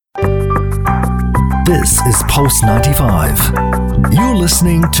This is Pulse 95. You're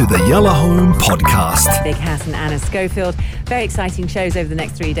listening to the Yellow Home Podcast. Big Hass and Anna Schofield. Very exciting shows over the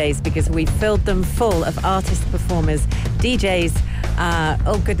next 3 days because we filled them full of artists, performers, DJs,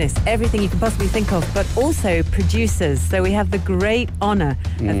 everything you can possibly think of, but also producers. So we have the great honour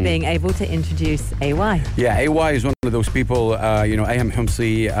of being able to introduce AY. Yeah, AY is one of those people, Ayham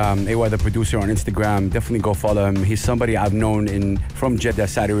Humsi, AY the producer on Instagram. Definitely go follow him. He's somebody I've known from Jeddah,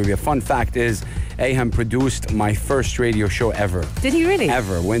 Saudi Arabia. Fun fact is, Ayham produced my first radio show ever. Did he really?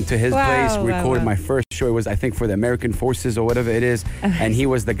 Ever. Went to his place, recorded my first show. It was, I think, for the American Forces or whatever it is. And he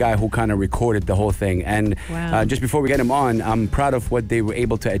was the guy who kind of recorded the whole thing. And just before we get him on, I'm proud of what they were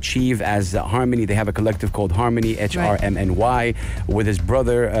able to achieve as Harmony. They have a collective called Harmony, HRMNY, with his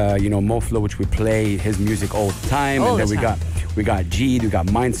brother, Moflo, which we play his music all the time. And then we got Jeed, we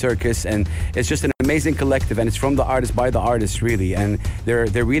got Mind Circus, and it's just an amazing collective, and it's from the artist by the artist, really. And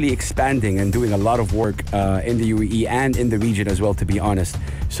they're really expanding and doing a lot of work in the UAE and in the region as well, to be honest.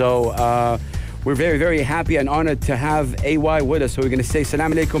 So we're very, very happy and honored to have AY with us. So we're going to say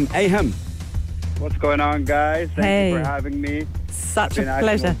salam alaikum, Ayham. What's going on, guys? Thank you for having me. Such Happy a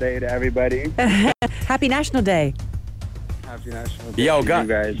pleasure. National Day to everybody. Happy National Day. Happy National Day Yo, to you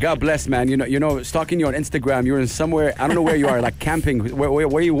guys. God bless, man. You know, stalking you on Instagram, you're in somewhere, I don't know where you are, like camping.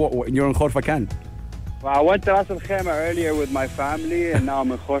 Where you're in Khor Fakkan? Well, I went to Ras Al Khaimah earlier with my family, and now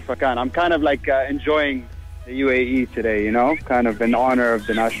I'm in Khor Fakkan. I'm kind of like enjoying the UAE today, kind of in honor of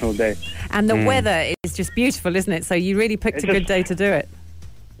the National Day. And the weather is just beautiful, isn't it? So you really picked a good day to do it.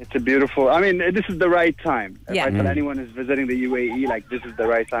 It's a beautiful, this is the right time. If Yeah. I tell anyone who's visiting the UAE, this is the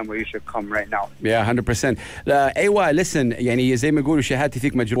right time where you should come right now. Yeah, 100%. AY, listen, يعني زي ما يقولوا شهادتي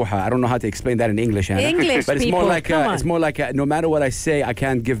فيك مجروحة. I don't know how to explain that in English. English, but it's people, more like no matter what I say, I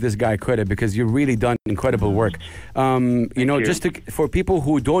can't give this guy credit because you've really done incredible work. Just for people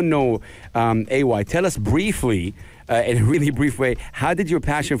who don't know AY, tell us briefly, in a really brief way, how did your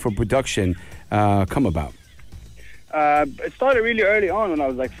passion for production come about? It started really early on when I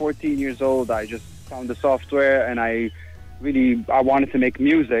was like 14 years old. I just found the software and I wanted to make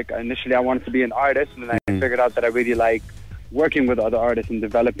music. Initially, I wanted to be an artist, and then I figured out that I really like working with other artists and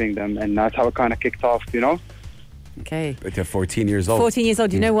developing them, and that's how it kind of kicked off, Okay. But you're 14 years old. 14 years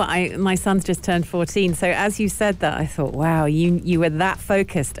old. You know what? My son's just turned 14. So as you said that, I thought, wow, you were that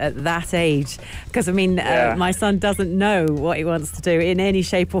focused at that age. Because, my son doesn't know what he wants to do in any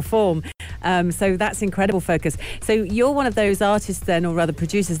shape or form. So that's incredible focus. So you're one of those artists then, or rather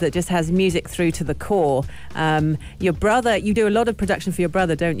producers, that just has music through to the core. Your brother, you do a lot of production for your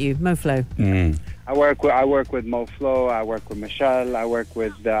brother, don't you, Moflo? I work with Moflo, I work with Michelle, I work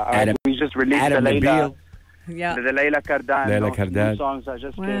with... we just released Adam the Layla. Yeah. The Layla Kardan. Songs that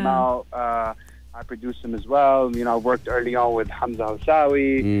just came out. I produced them as well. I worked early on with Hamza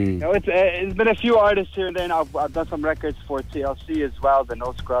Housawi. It's been a few artists here and there. I've done some records for TLC as well, the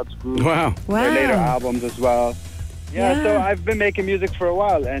No Scrubs group. Wow. Their later albums as well. Yeah, so I've been making music for a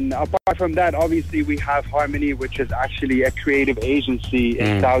while. And apart from that, obviously, we have Harmony, which is actually a creative agency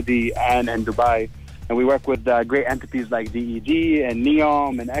in Saudi and in Dubai. And we work with great entities like DED and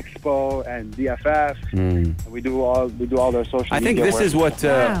NEOM and Expo and DFF. And we do all their social media. I think this work.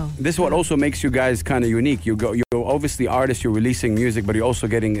 is what also makes you guys kind of unique. You're obviously artists. You're releasing music, but you're also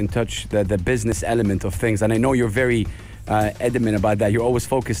getting in touch the business element of things. And I know you're very adamant about that. You're always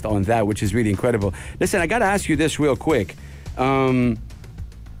focused on that, which is really incredible. Listen, I got to ask you this real quick. In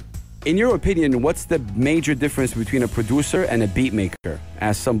your opinion, what's the major difference between a producer and a beat maker,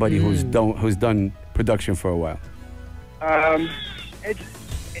 as somebody who's done production for a while?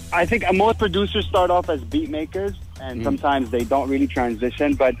 I think most producers start off as beat makers, and sometimes they don't really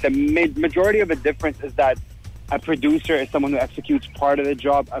transition. But the majority of the difference is that a producer is someone who executes part of the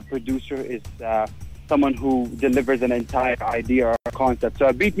job. A producer is someone who delivers an entire idea or a concept. So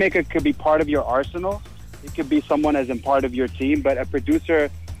a beat maker could be part of your arsenal. It could be someone as in part of your team, but a producer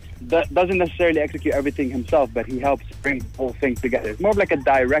doesn't necessarily execute everything himself, but he helps bring the whole thing together. It's more of like a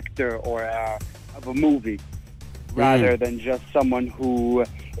director or of a movie, rather than just someone who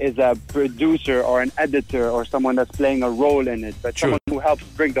is a producer or an editor or someone that's playing a role in it, but someone who helps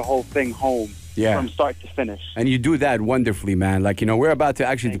bring the whole thing home. From start to finish. And you do that wonderfully, man. We're about to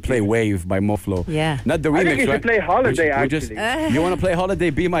actually play Wave by Moflo. Yeah. Not the remix, I think you should play Holiday, actually. You want to play Holiday?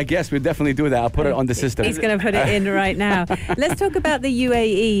 Be my guest. We'll definitely do that. I'll put it on the system. He's going to put it in right now. Let's talk about the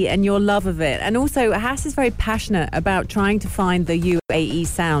UAE and your love of it. And also, Hass is very passionate about trying to find the UAE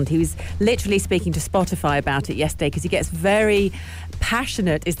sound. He was literally speaking to Spotify about it yesterday because he gets very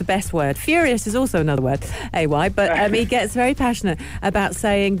passionate is the best word. Furious is also another word, AY. But he gets very passionate about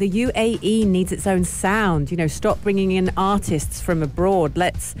saying the UAE needs needs its own sound. Stop bringing in artists from abroad.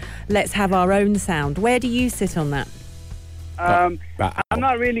 Let's have our own sound. Where do you sit on that? I'm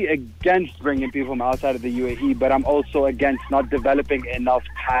not really against bringing people from outside of the UAE, but I'm also against not developing enough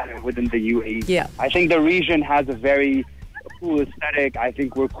talent within the UAE. Yeah. I think the region has a very cool aesthetic. I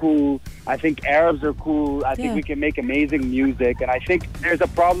think we're cool. I think Arabs are cool. I think we can make amazing music. And I think there's a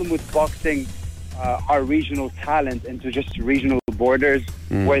problem with boxing our regional talent into just regional borders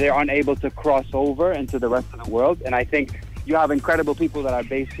where they're unable to cross over into the rest of the world. And I think you have incredible people that are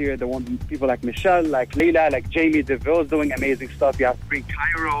based here. People like Michelle, like Leila, like Jamie DeVille's doing amazing stuff. You have Free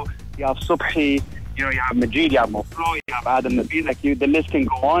Cairo, you have Subhi, you have Majid, you have Moflo, you have Adam Nabil. The list can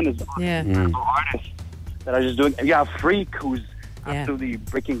go on. There's incredible artists that are just doing. You have Freak, who's absolutely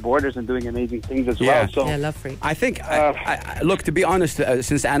breaking borders and doing amazing things as well. So I love Freak. I think, look, to be honest,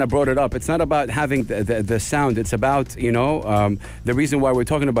 since Anna brought it up, it's not about having the sound. It's about, the reason why we're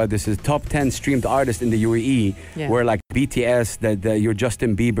talking about this is top 10 streamed artists in the UAE, where like BTS, your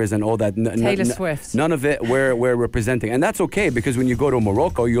Justin Biebers and all that. Taylor Swift. None of it we're representing. And that's okay, because when you go to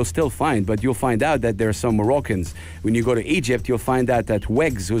Morocco, you'll find out that there are some Moroccans. When you go to Egypt, you'll find out that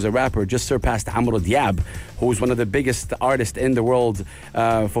Wegs, who's a rapper, just surpassed Amro Diab, who's one of the biggest artists in the world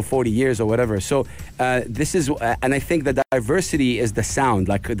for 40 years or whatever. So this is, and I think the diversity is the sound,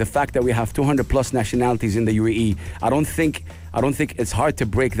 like the fact that we have 200 plus nationalities in the UAE. I don't think it's hard to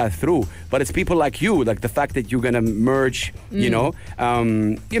break that through, but it's people like you, like the fact that you're gonna merge, that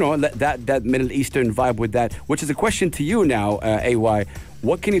Middle Eastern vibe with that, which is a question to you now, AY.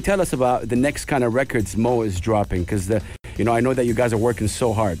 What can you tell us about the next kind of records Mo is dropping? Because I know that you guys are working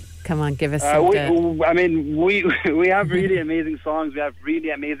so hard. Come on, give us some. We have really amazing songs. We have really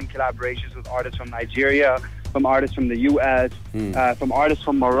amazing collaborations with artists from Nigeria, from artists from the US, from artists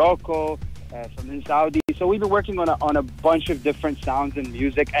from Morocco, from Saudi. So we've been working on a bunch of different sounds and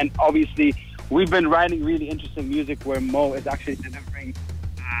music, and obviously we've been writing really interesting music where Mo is actually delivering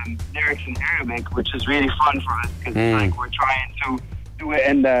lyrics in Arabic, which is really fun for us because we're trying to do it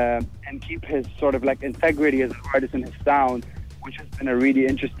and keep his sort of like integrity as an artist and his sound, which has been a really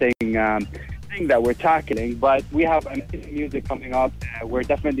interesting thing that we're tackling. But we have amazing music coming up. We're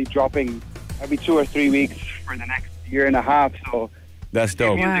definitely dropping every 2 or 3 weeks for the next year and a half. So that's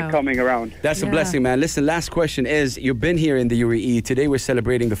dope. Music coming around. That's a blessing, man. Listen, last question is, you've been here in the UAE. Today we're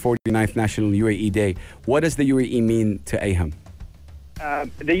celebrating the 49th National UAE Day. What does the UAE mean to Aham?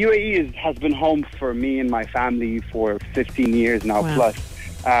 The UAE has been home for me and my family for 15 years now plus.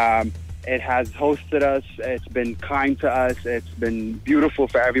 It has hosted us. It's been kind to us. It's been beautiful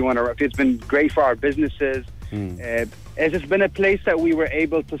for everyone. It's been great for our businesses. It's just been a place that we were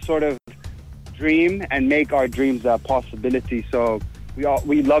able to sort of dream and make our dreams a possibility. So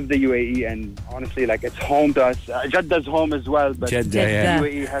we love the UAE, and honestly, like, it's home to us. Jeddah's home as well, but Jeddah, the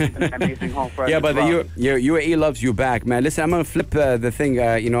UAE has been an amazing home for us. Yeah, but well. the UAE loves you back, man. Listen, I'm gonna flip the thing.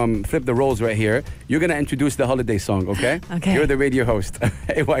 I'm flip the roles right here. You're gonna introduce the holiday song, okay? Okay. You're the radio host.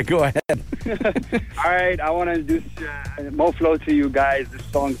 Hey, go ahead. All right, I want to introduce Moflo to you guys. This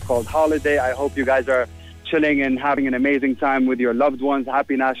song is called Holiday. I hope you guys are chilling and having an amazing time with your loved ones.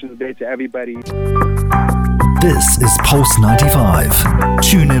 Happy National Day to everybody. This is Pulse 95.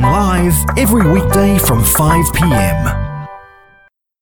 Tune in live every weekday from 5 p.m.